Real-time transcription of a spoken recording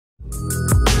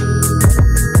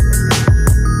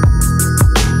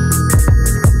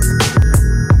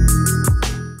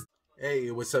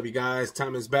What's up, you guys?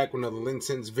 Time is back with another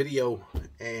LinScents video,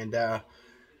 and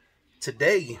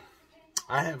today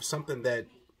I have something that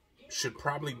should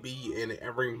probably be in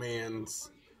every man's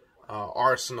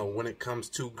arsenal when it comes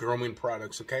to grooming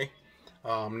products. Okay,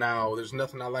 now there's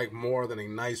nothing I like more than a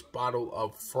nice bottle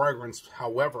of fragrance.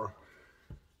 However,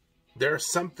 there's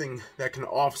something that can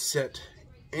offset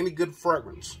any good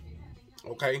fragrance.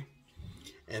 Okay,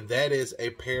 and that is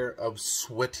a pair of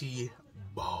sweaty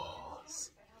balls.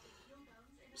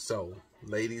 So,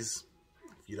 ladies,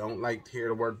 if you don't like to hear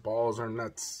the word balls or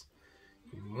nuts,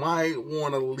 you might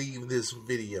want to leave this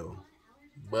video.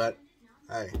 But,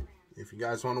 hey, if you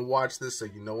guys want to watch this so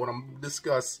you know what I'm going to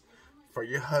discuss for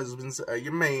your husbands,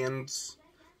 your mans,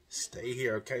 stay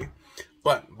here, okay?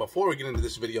 But before we get into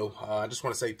this video, I just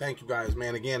want to say thank you guys,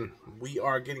 man. Again, we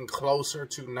are getting closer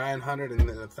to 900 and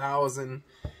 1,000.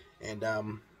 And,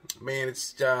 man,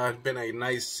 it's been a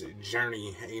nice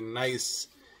journey, a nice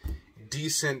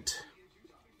decent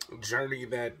journey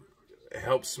that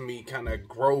helps me kind of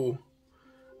grow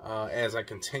as I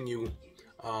continue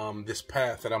this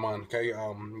path that I'm on. Okay,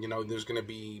 you know, there's gonna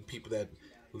be people that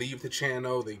leave the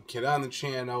channel, they get on the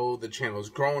channel's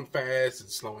growing fast,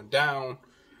 it's slowing down.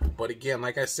 But again,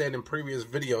 like I said in previous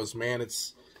videos, man,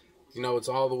 it's, you know, it's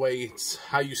all the way, it's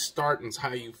how you start and it's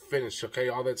how you finish. Okay,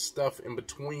 all that stuff in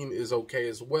between is okay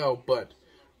as well, but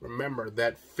remember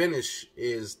that finish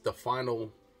is the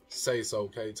final say so.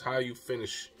 Okay, it's how you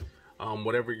finish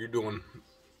whatever you're doing.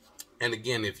 And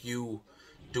again, if you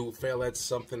do fail at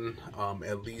something,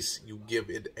 at least you give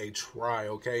it a try.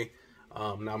 Okay,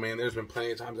 now, man, there's been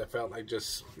plenty of times I felt like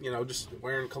just, you know, just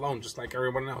wearing cologne just like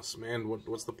everyone else. Man,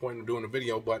 what's the point of doing a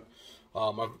video? But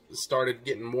I've started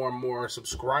getting more and more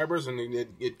subscribers, and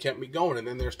it kept me going. And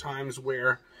then there's times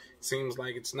where it seems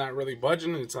like it's not really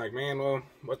budging, and it's like, man, well,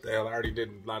 what the hell, I already did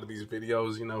a lot of these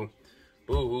videos, you know,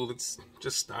 boo, let's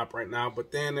just stop right now.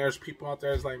 But then there's people out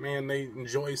there that's like, man, they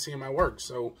enjoy seeing my work.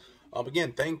 So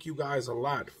again, thank you guys a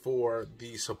lot for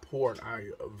the support.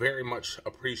 I very much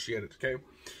appreciate it. Okay,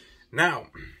 now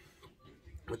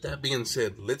with that being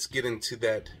said, let's get into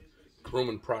that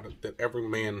grooming product that every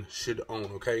man should own.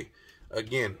 Okay,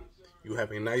 again, you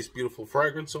have a nice beautiful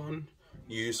fragrance on,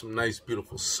 you use some nice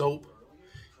beautiful soap,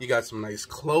 you got some nice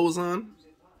clothes on,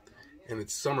 and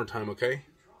it's summertime. Okay,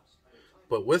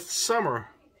 but with summer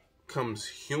comes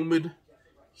humid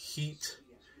heat,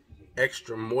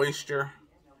 extra moisture,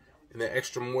 and the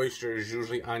extra moisture is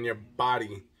usually on your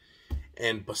body.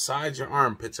 And besides your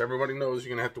armpits, everybody knows you're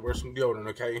going to have to wear some deodorant,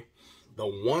 okay? The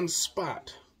one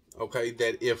spot, okay,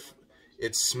 that if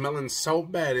it's smelling so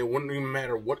bad, it wouldn't even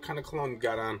matter what kind of cologne you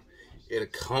got on, it'll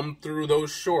come through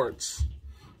those shorts.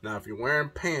 Now, if you're wearing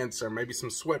pants or maybe some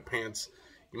sweatpants,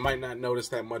 you might not notice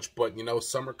that much, but, you know,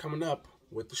 summer coming up,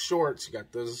 with the shorts, you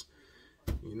got those,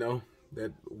 you know,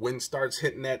 that wind starts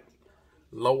hitting that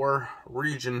lower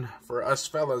region for us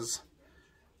fellas,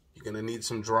 you're gonna need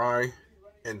some dry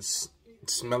and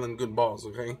smelling good balls.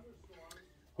 Okay,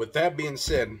 with that being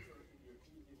said,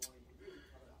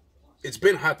 it's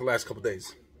been hot the last couple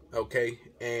days. Okay,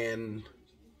 and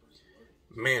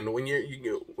man, when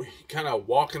you kind of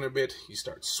walking a bit, you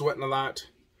start sweating a lot.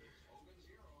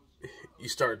 You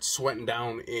start sweating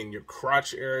down in your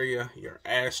crotch area, your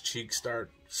ass cheeks start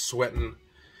sweating.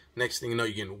 Next thing you know,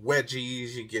 you're getting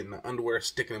wedgies, you're getting the underwear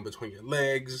sticking in between your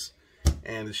legs,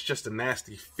 and it's just a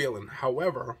nasty feeling.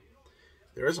 However,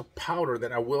 there is a powder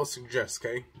that I will suggest,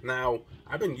 okay? Now,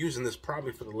 I've been using this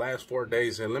probably for the last 4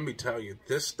 days, and let me tell you,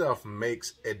 this stuff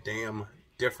makes a damn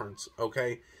difference,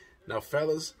 okay? Now,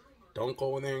 fellas, don't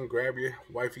go in there and grab your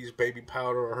wifey's baby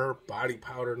powder or her body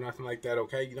powder, nothing like that,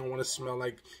 okay? You don't want to smell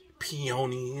like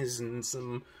peonies and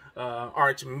some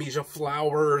artemisia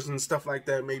flowers and stuff like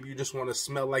that. Maybe you just want to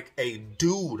smell like a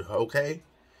dude, okay?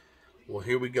 Well,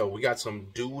 here we go. We got some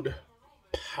dude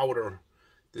powder.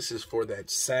 This is for that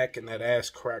sack and that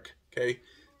ass crack, okay?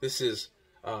 This is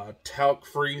talc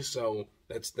free, so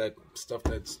that's that stuff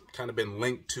that's kind of been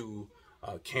linked to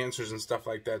cancers and stuff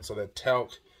like that. So that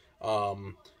talc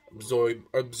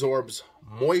absorbs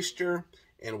moisture,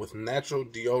 and with natural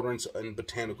deodorants and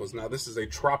botanicals. Now, this is a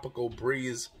tropical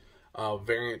breeze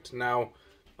variant. Now,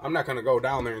 I'm not going to go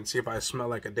down there and see if I smell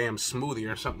like a damn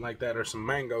smoothie or something like that, or some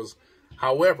mangoes.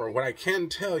 However, what I can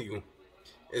tell you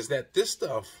is that this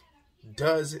stuff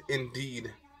does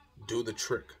indeed do the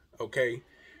trick, okay?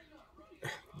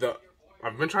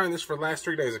 I've been trying this for the last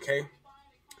 3 days, okay?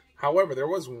 However, there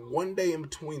was one day in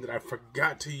between that I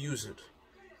forgot to use it,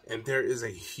 and there is a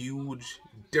huge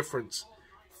difference.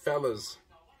 Fellas,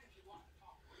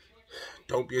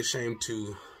 don't be ashamed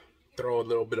to throw a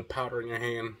little bit of powder in your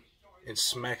hand and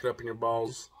smack it up in your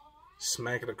balls,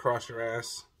 smack it across your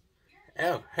ass.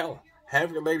 Hell,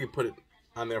 have your lady put it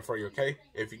on there for you, okay?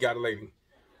 If you got a lady,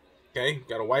 okay?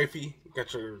 Got a wifey,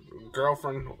 got your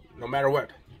girlfriend, no matter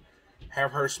what.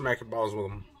 Have her smack your balls with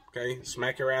them, okay?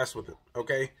 Smack your ass with it,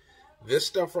 okay? This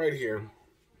stuff right here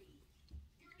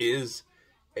is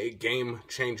a game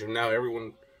changer. Now,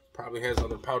 everyone probably has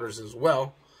other powders as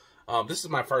well. This is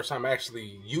my first time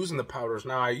actually using the powders.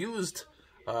 Now, I used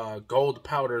Gold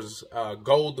Powders,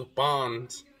 Gold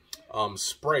Bonds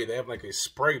spray. They have like a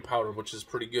spray powder, which is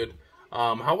pretty good.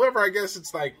 However, I guess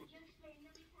it's like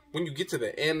when you get to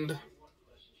the end,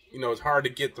 you know, it's hard to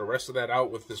get the rest of that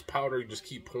out with this powder. You just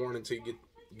keep pouring until you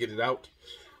get it out.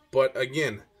 But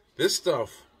again, this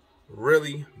stuff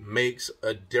really makes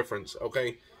a difference,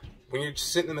 okay? When you're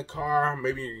sitting in the car,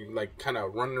 maybe you're like kind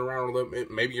of running around a little bit,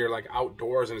 maybe you're like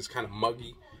outdoors and it's kind of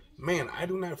muggy. Man, I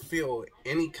do not feel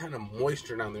any kind of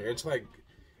moisture down there. It's like,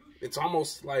 it's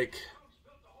almost like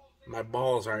my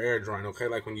balls are air drying, okay?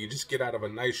 Like when you just get out of a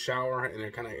nice shower and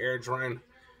they're kind of air drying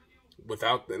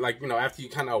without, like, you know, after you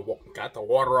kind of got the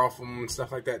water off them and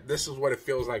stuff like that. This is what it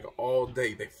feels like all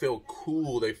day. They feel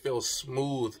cool. They feel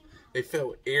smooth. They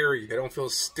feel airy. They don't feel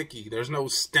sticky. There's no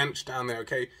stench down there,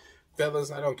 okay?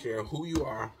 Fellas, I don't care who you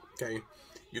are, okay?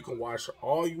 You can wash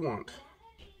all you want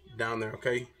down there,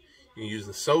 okay? You can use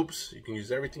the soaps. You can use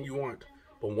everything you want.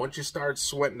 But once you start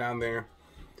sweating down there,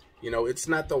 you know, it's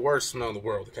not the worst smell in the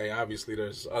world, okay? Obviously,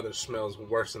 there's other smells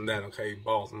worse than that, okay?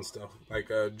 Balls and stuff.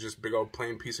 Like just big old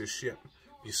plain piece of shit.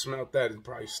 If you smelled that, it'd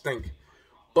probably stink.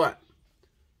 But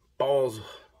balls,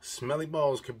 smelly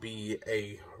balls could be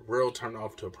a real turn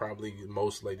off to probably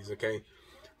most ladies, okay?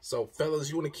 So,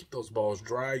 fellas, you want to keep those balls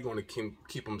dry. You want to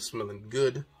keep them smelling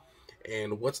good.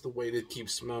 And what's the way to keep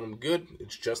smelling them good?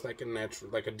 It's just like a natural,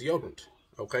 like a deodorant,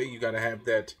 okay? You got to have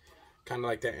that kind of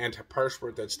like that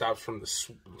antiperspirant that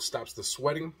stops the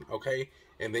sweating, okay?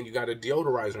 And then you got a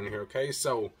deodorizer in here, okay?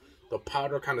 So the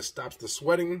powder kind of stops the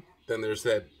sweating. Then there's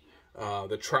that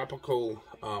the tropical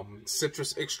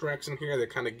citrus extracts in here that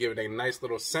kind of give it a nice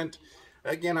little scent.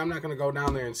 Again, I'm not going to go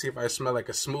down there and see if I smell like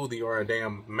a smoothie or a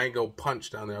damn mango punch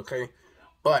down there, okay?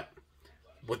 But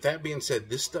with that being said,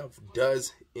 this stuff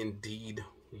does indeed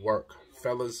work.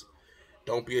 Fellas,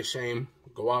 don't be ashamed.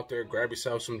 Go out there, grab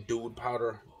yourself some dude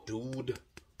powder. Dude,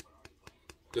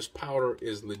 this powder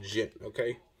is legit,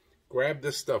 okay? Grab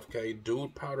this stuff, okay?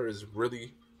 Dude powder is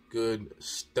really good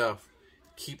stuff.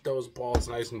 Keep those balls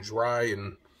nice and dry,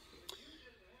 and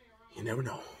you never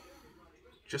know.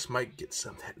 Just might get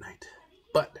some that night.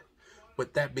 But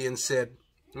with that being said,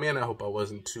 man, I hope I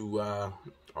wasn't too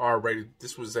R-rated.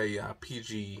 This was a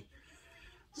PG.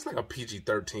 It's like a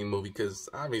PG-13 movie, because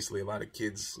obviously a lot of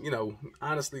kids, you know,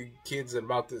 honestly, kids at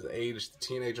about this age, the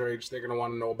teenager age, they're going to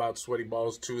want to know about sweaty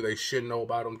balls too. They should know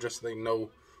about them just so they know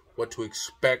what to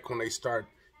expect when they start,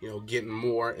 you know, getting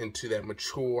more into that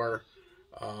mature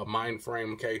mind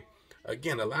frame, okay?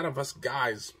 Again, a lot of us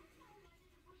guys,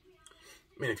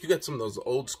 man, if you got some of those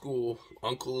old school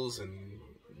uncles and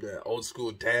the old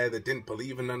school dad that didn't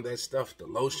believe in none of that stuff, the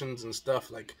lotions and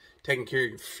stuff, like taking care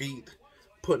of your feet,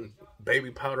 putting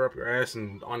baby powder up your ass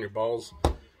and on your balls,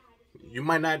 you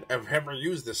might not have ever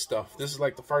used this stuff. This is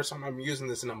like the first time I'm using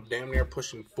this, and I'm damn near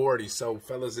pushing 40. So,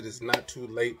 fellas, it is not too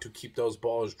late to keep those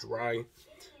balls dry.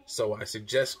 So, I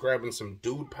suggest grabbing some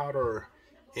dude powder or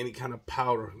any kind of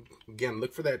powder. Again,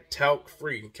 look for that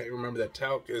talc-free. Okay, remember that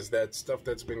talc is that stuff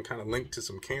that's been kind of linked to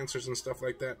some cancers and stuff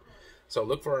like that. So,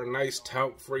 look for a nice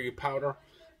talc-free powder.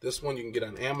 This one you can get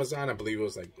on Amazon. I believe it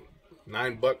was like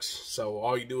 $9. So,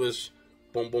 all you do is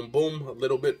boom, boom, boom, a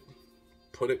little bit,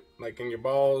 put it like in your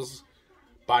balls,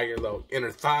 by your little inner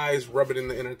thighs, rub it in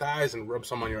the inner thighs, and rub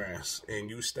some on your ass, and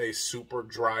you stay super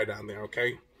dry down there,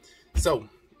 okay? So,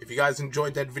 if you guys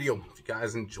enjoyed that video, if you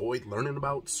guys enjoyed learning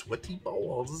about sweaty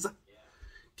balls,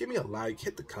 give me a like,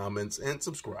 hit the comments, and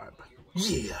subscribe.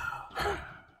 Yeah!